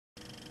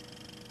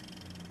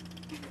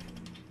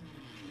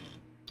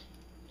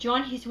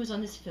John Huston was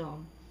on this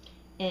film,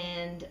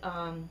 and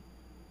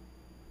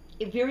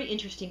a very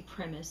interesting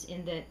premise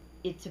in that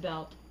it's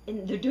about,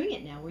 and they're doing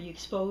it now, where you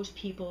expose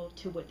people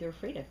to what they're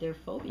afraid of, their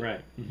phobia.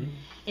 Right. Mm-hmm.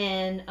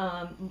 And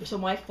so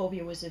my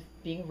phobia was of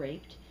being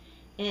raped,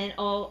 and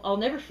I'll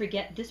never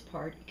forget this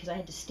part because I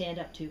had to stand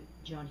up to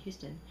John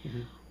Huston.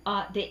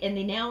 Mm-hmm.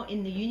 They now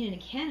in the union in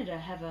Canada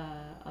have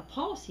a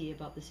policy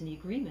about this in the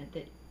agreement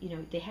that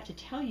they have to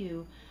tell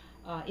you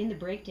in the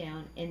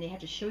breakdown, and they have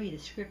to show you the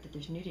script that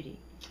there's nudity.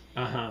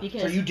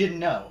 So you didn't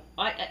know?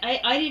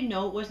 I didn't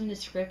know it wasn't in the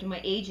script, and my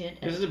agent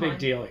at This is the a time, big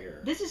deal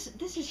here. This is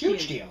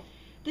Huge deal.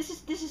 This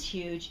is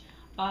huge.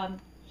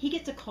 He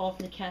gets a call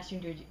from the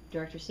casting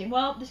director saying,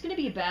 well, there's going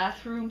to be a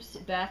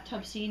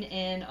bathtub scene,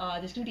 and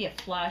there's going to be a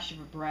flash of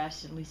a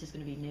breast, and Lisa's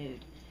going to be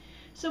nude.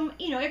 So,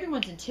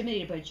 everyone's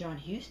intimidated by John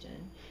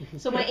Huston.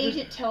 So my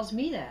agent tells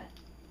me that,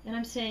 and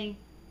I'm saying,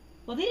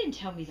 well, they didn't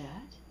tell me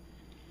that.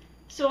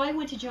 So I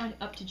went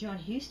up to John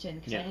Huston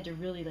because I had to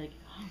really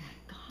oh my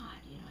God,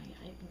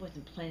 I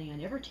wasn't planning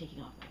on ever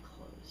taking off my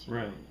clothes.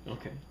 Right.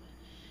 Okay.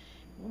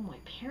 What will my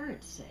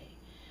parents say?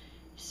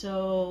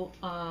 So,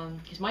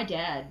 because my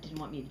dad didn't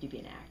want me to be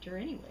an actor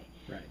anyway.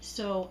 Right.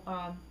 So,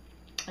 I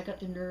got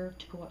the nerve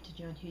to go up to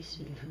John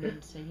Huston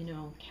and say,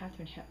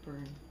 Katharine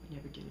Hepburn would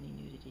never do any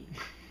nudity.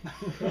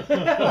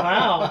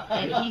 Wow.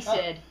 And he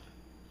said,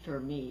 for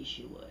me,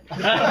 she would. Oh,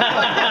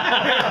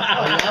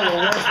 yeah, well,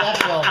 where's that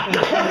film?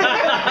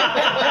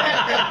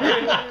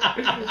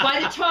 By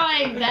the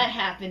time that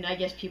happened, I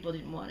guess people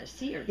didn't want to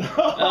see her.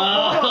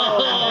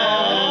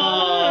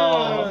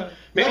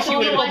 Maybe she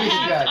would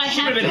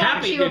have been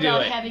happy to do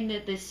about it. having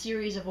this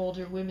series of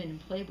older women in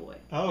Playboy.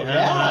 Oh,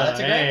 yeah, that's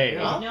a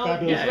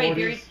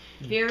great.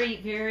 It's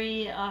great,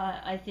 very,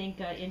 I think,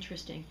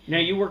 interesting. Now,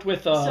 you worked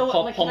with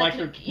Paul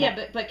Michael.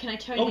 Yeah, but can I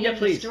tell you the end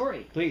of the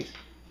story? Please.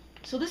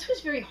 So this was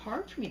very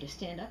hard for me to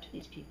stand up to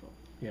these people.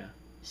 Yeah.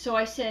 So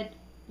I said,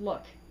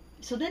 look.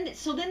 So then they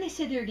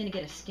said they were going to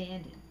get a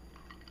stand-in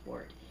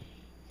for it,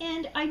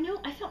 and I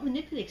felt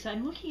manipulated because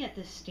I'm looking at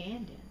this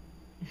stand-in.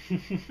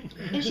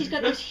 And she's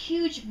got this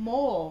huge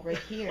mole right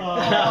here. And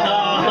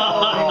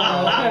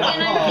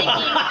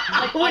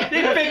I'm thinking,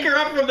 they pick her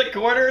up from the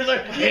corners.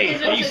 Hey,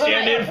 can you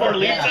stand in for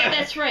Lisa?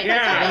 That's right.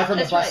 Yeah, from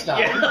the bus stop.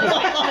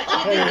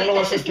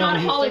 This is not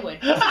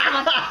Hollywood.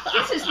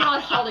 This is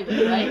not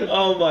Hollywood, right?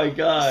 Oh my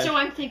God. So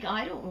I'm thinking,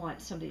 I don't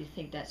want somebody to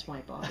think that's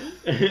my body.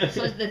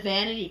 So the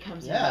vanity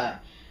comes in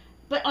there.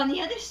 But on the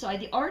other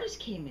side, the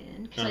artist came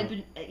in because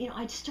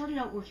I'd started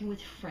out working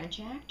with French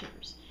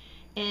actors,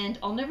 and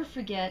I'll never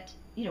forget.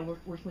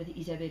 Working with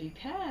Isabelle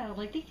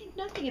Huppert, they think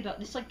nothing about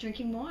this, like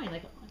drinking wine,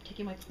 I'm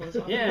taking my clothes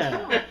off.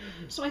 Yeah.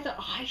 So I thought,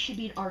 I should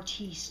be an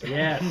artiste.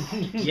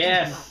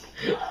 Yes.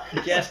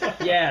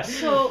 Yes.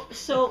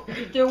 So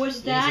there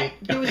was that.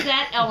 There was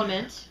that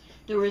element.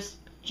 There was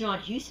John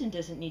Huston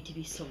doesn't need to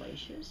be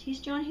salacious. He's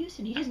John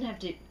Huston. He doesn't have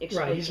to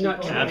exploit Right. He's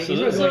not.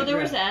 Absolutely. So there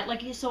was that.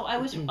 So I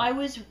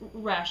was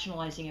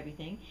rationalizing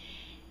everything,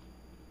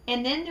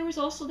 and then there was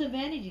also the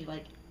vanity.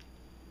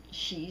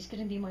 She's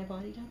gonna be my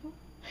body double.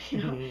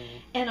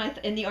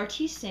 And the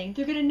artiste saying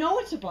they're gonna know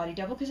it's a body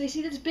double because they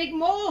see this big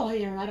mole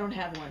here and I don't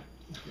have one.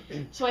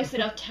 So I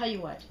said, I'll tell you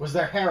what. Was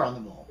there hair on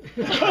the mole?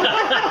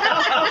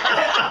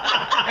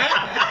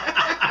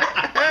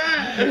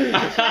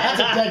 That's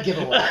a dead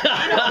giveaway.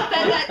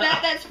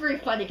 That's very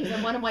funny because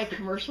in one of my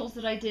commercials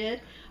that I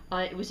did,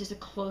 it was just a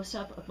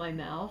close-up of my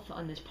mouth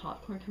on this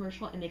popcorn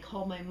commercial, and they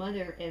called my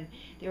mother, and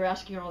they were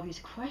asking her all these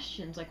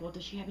questions, like, well,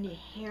 does she have any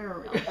hair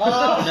around her?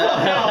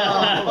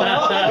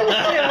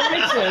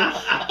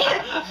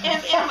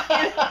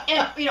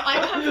 And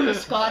I come from a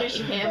Scottish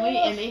family,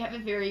 and they have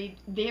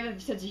a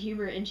sense of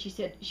humor, and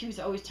she was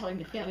always telling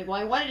the family, well,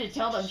 I wanted to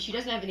tell them she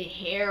doesn't have any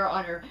hair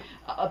on her,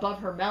 above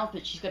her mouth,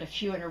 but she's got a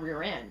few in her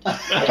rear end.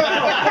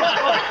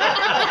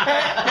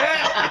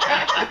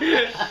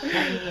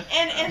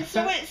 And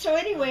so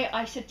anyway,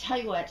 I said, tell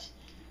you what,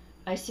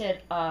 I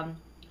said,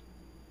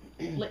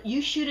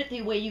 you shoot it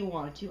the way you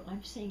want to.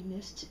 I'm saying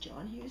this to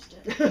John Huston.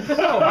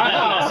 Oh,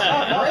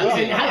 wow.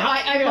 Crazy.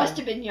 I must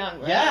have been young,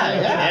 right?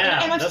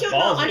 Yeah. And I'm that's still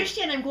ballsy.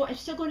 understand. I'm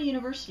still going to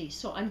university,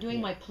 so I'm doing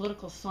my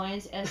political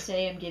science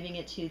essay. I'm giving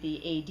it to the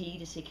AD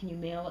to say, can you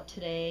mail it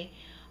today?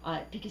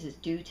 Because it's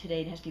due today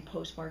and it has to be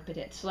postmarked.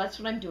 So that's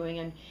what I'm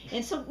doing.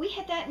 And so we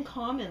had that in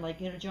common.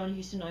 John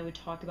Huston and I would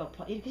talk about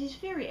because he's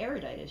very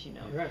erudite, as you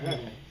know. Right.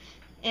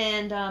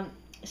 And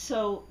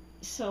so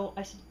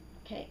I said,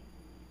 okay.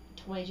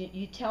 To my agent,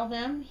 you tell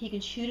them he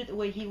can shoot it the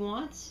way he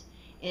wants,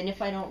 and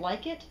if I don't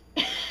like it,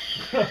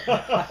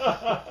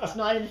 it's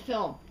not in the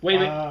film. Wait.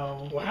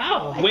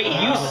 Wow. Wait,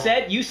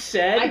 you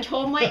said. I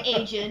told my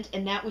agent,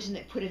 and that was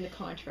put in the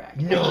contract.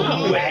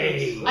 No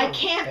way. I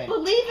can't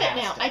believe it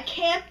now. I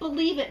can't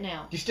believe it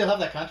now. Do you still have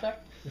that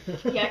contract?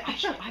 Yeah,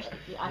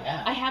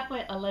 I have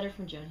a letter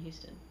from John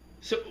Huston.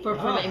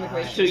 from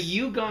immigration. So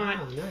you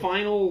got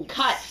final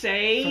cut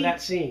say for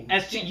that scene.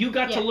 as to you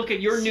got to Yeah. look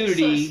at your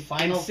nudity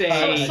Final and say.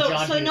 cut.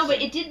 John So no, but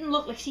Huston. it didn't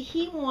look like. See,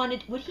 he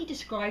wanted what he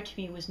described to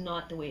me was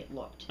not the way it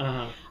looked.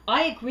 Uh-huh.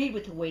 I agreed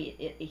with the way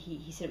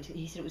he said it was.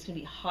 He said it was going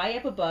to be high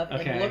up above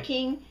Okay. and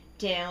looking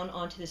down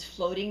onto this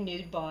floating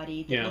nude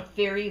body that Yeah. looked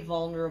very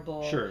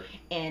vulnerable. Sure.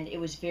 And it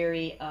was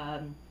very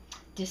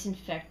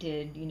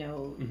disinfected,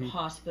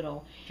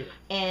 hospital. Sure.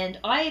 And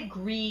I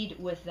agreed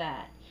with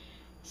that.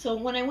 So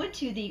when I went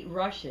to the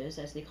rushes,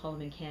 as they call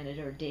them in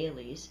Canada, or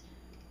dailies,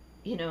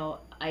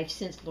 I've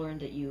since learned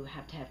that you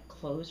have to have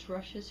closed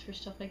rushes for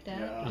stuff like that.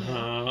 Yeah.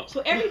 Uh-huh.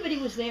 So everybody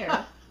was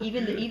there,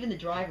 even the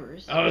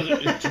drivers. Oh,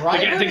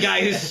 the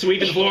guy who's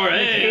sweeping the floor.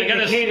 Hey, I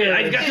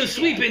got to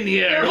sweep in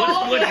here. They're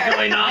all What's there.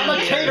 going on? I'm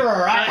a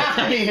caterer. I have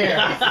to be here.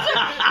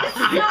 It's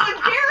so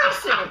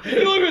embarrassing.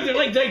 You look, there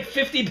like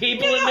 50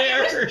 people in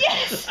there.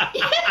 Yes.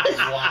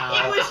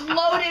 Wow. It was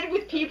loaded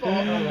with people. Oh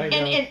my God.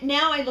 And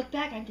now I look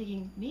back, I'm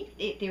thinking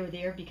maybe they were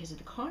there because of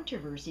the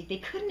controversy. They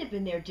couldn't have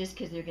been there just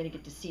because they're going to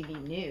get to see me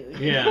nude.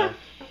 Yeah.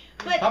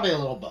 But Probably a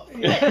little both.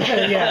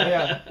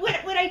 yeah.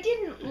 what I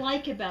didn't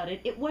like about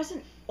it, it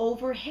wasn't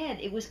overhead.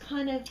 It was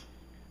kind of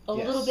a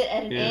Yes. little bit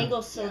at an Yeah.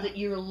 angle so Yeah. that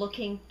you're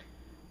looking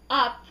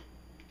up,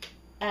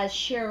 as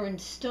Sharon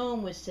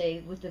Stone would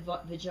say, with the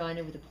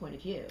vagina with a point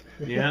of view.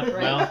 Yeah.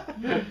 Right? Well,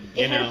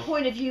 It had a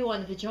point of view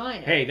on the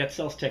vagina. Hey, that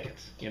sells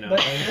tickets. Yeah. Although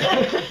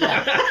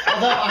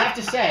I have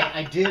to say,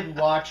 I did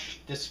watch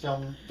this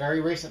film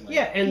very recently.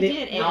 Yeah, and He the,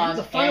 did, the, and-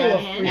 the final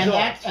and-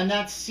 result. And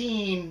that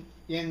scene,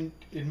 in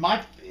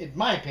my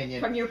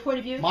opinion, From your point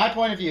of view? my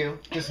point of view,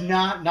 does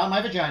not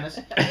my vaginas.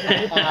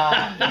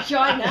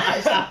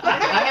 Vaginas.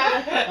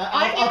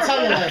 I'll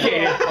tell you later.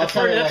 Okay, I'll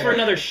tell you that's for later.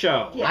 another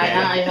show. Yeah. I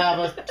have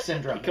a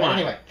syndrome. Come But on.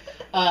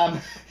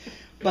 anyway,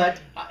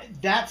 but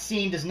that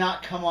scene does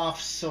not come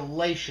off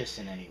salacious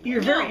in any way.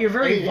 You're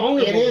very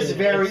vulnerable. It is in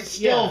very It's-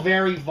 still yeah.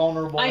 very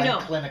vulnerable I know.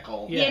 and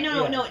clinical. Yeah,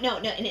 no,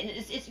 Yeah. and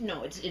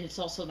it's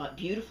also not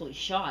beautifully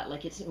shot.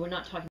 Like we're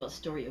not talking about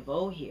story of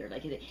O here.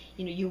 Like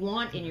you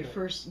want in your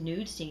first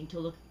nude scene to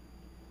look,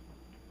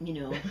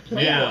 playboy.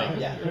 Yeah.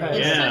 Yeah. Right. And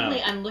Yeah.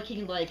 suddenly I'm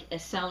looking like a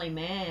Sally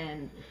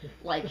Mann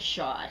like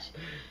shot.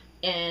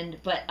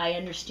 But I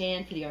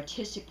understand for the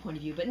artistic point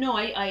of view. But no,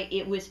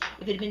 it was,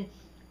 if it had been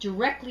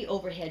directly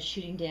overhead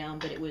shooting down,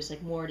 but it was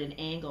like more at an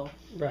angle.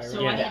 Right, So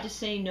right. I Yeah. had to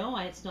say no,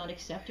 it's not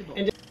acceptable.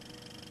 And